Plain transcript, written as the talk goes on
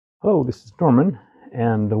Hello, this is Norman,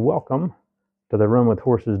 and welcome to the Run with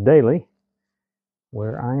Horses Daily,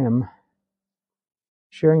 where I am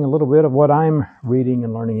sharing a little bit of what I'm reading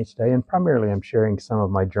and learning each day, and primarily I'm sharing some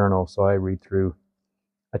of my journal. So I read through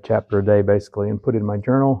a chapter a day, basically, and put in my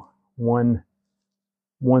journal one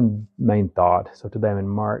main thought. So today I'm in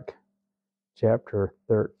Mark chapter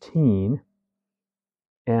 13,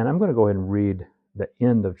 and I'm going to go ahead and read the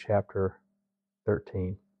end of chapter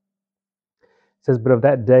 13. It says, "But of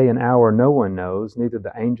that day and hour no one knows, neither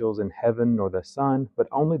the angels in heaven nor the Son, but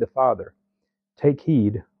only the Father. Take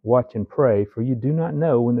heed, watch and pray, for you do not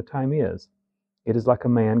know when the time is. It is like a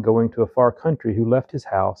man going to a far country who left his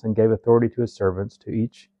house and gave authority to his servants to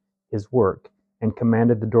each his work, and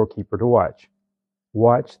commanded the doorkeeper to watch.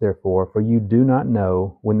 Watch, therefore, for you do not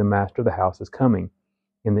know when the master of the house is coming,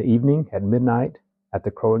 in the evening, at midnight, at the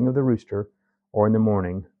crowing of the rooster, or in the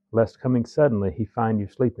morning, lest coming suddenly he find you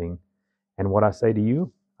sleeping. And what I say to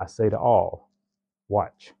you, I say to all,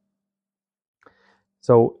 watch."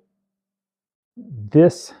 So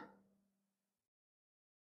this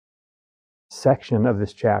section of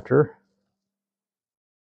this chapter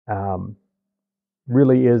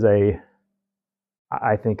really is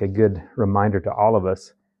I think, a good reminder to all of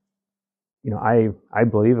us. I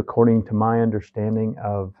believe, according to my understanding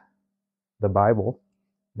of the Bible,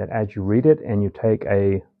 that as you read it and you take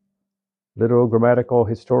a literal, grammatical,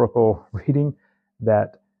 historical reading,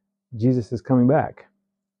 that Jesus is coming back,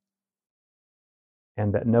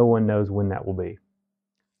 and that no one knows when that will be.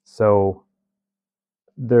 So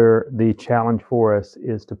the challenge for us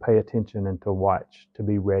is to pay attention and to watch, to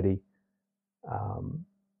be ready.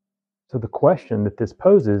 So the question that this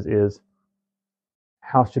poses is,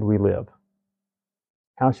 how should we live?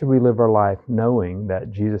 How should we live our life knowing that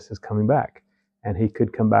Jesus is coming back, and he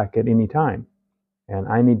could come back at any time? And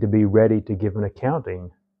I need to be ready to give an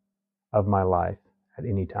accounting of my life at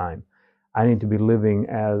any time. I need to be living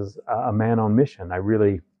as a man on mission. I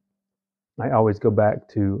always go back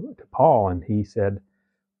to Paul, and he said,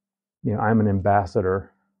 I'm an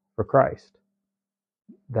ambassador for Christ.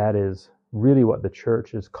 That is really what the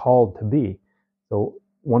church is called to be. So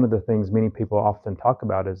one of the things many people often talk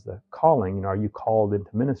about is the calling. Are you called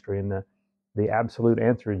into ministry? And the absolute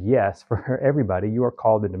answer is yes. For everybody, you are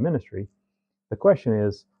called into ministry. The question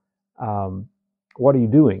is, what are you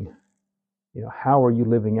doing? How are you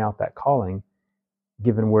living out that calling,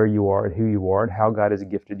 given where you are and who you are and how God has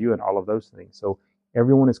gifted you and all of those things? So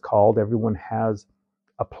everyone is called. Everyone has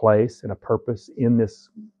a place and a purpose in this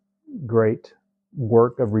great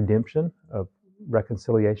work of redemption, of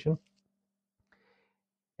reconciliation.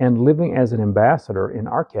 And living as an ambassador, in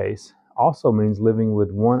our case, also means living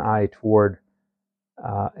with one eye toward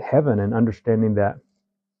heaven and understanding that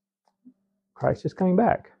Christ is coming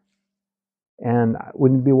back. And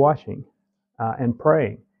we need to be watching and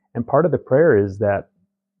praying. And part of the prayer is that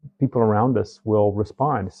people around us will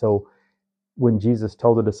respond. So when Jesus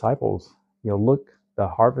told the disciples, look, the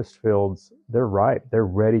harvest fields, they're ripe, they're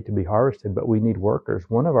ready to be harvested, but we need workers.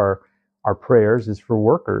 One of our prayers is for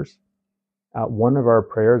workers. One of our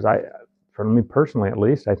prayers, for me personally at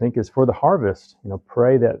least, I think, is for the harvest.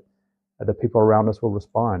 Pray that the people around us will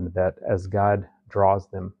respond, that as God draws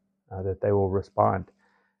them, that they will respond.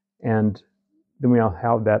 And then we all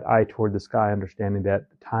have that eye toward the sky, understanding that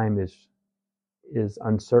time is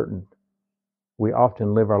uncertain. We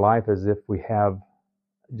often live our life as if we have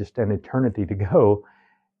just an eternity to go,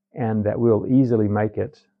 and that we'll easily make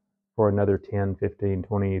it for another 10, 15,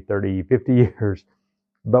 20, 30, 50 years.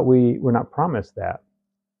 But we're not promised that.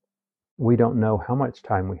 We don't know how much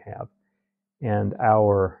time we have. And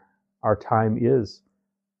our time is,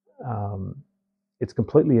 it's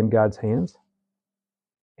completely in God's hands.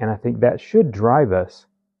 And I think that should drive us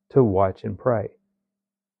to watch and pray.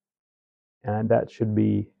 And that should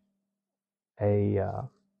be a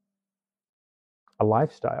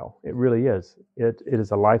lifestyle. It really is. It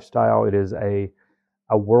is a lifestyle. It is a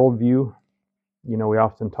worldview. We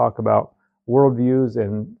often talk about worldviews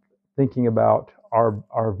and thinking about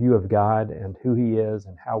our view of God and who he is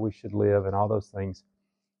and how we should live and all those things.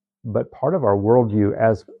 But part of our worldview,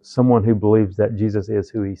 as someone who believes that Jesus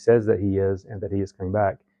is who he says that he is and that he is coming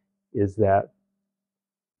back, is that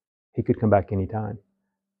he could come back anytime.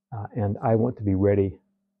 And I want to be ready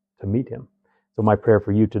to meet him. So my prayer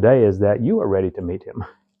for you today is that you are ready to meet him.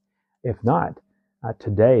 If not,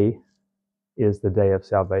 today is the day of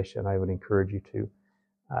salvation. I would encourage you to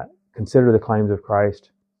consider the claims of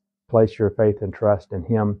Christ, place your faith and trust in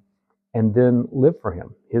him, and then live for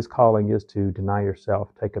him. His calling is to deny yourself,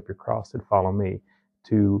 take up your cross, and follow me,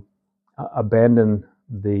 to abandon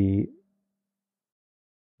the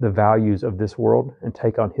values of this world and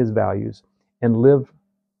take on his values and live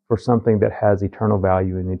for something that has eternal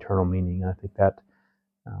value and eternal meaning. I think that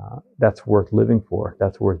that's worth living for.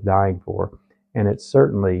 That's worth dying for. And it's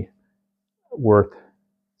certainly worth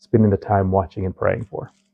spending the time watching and praying for.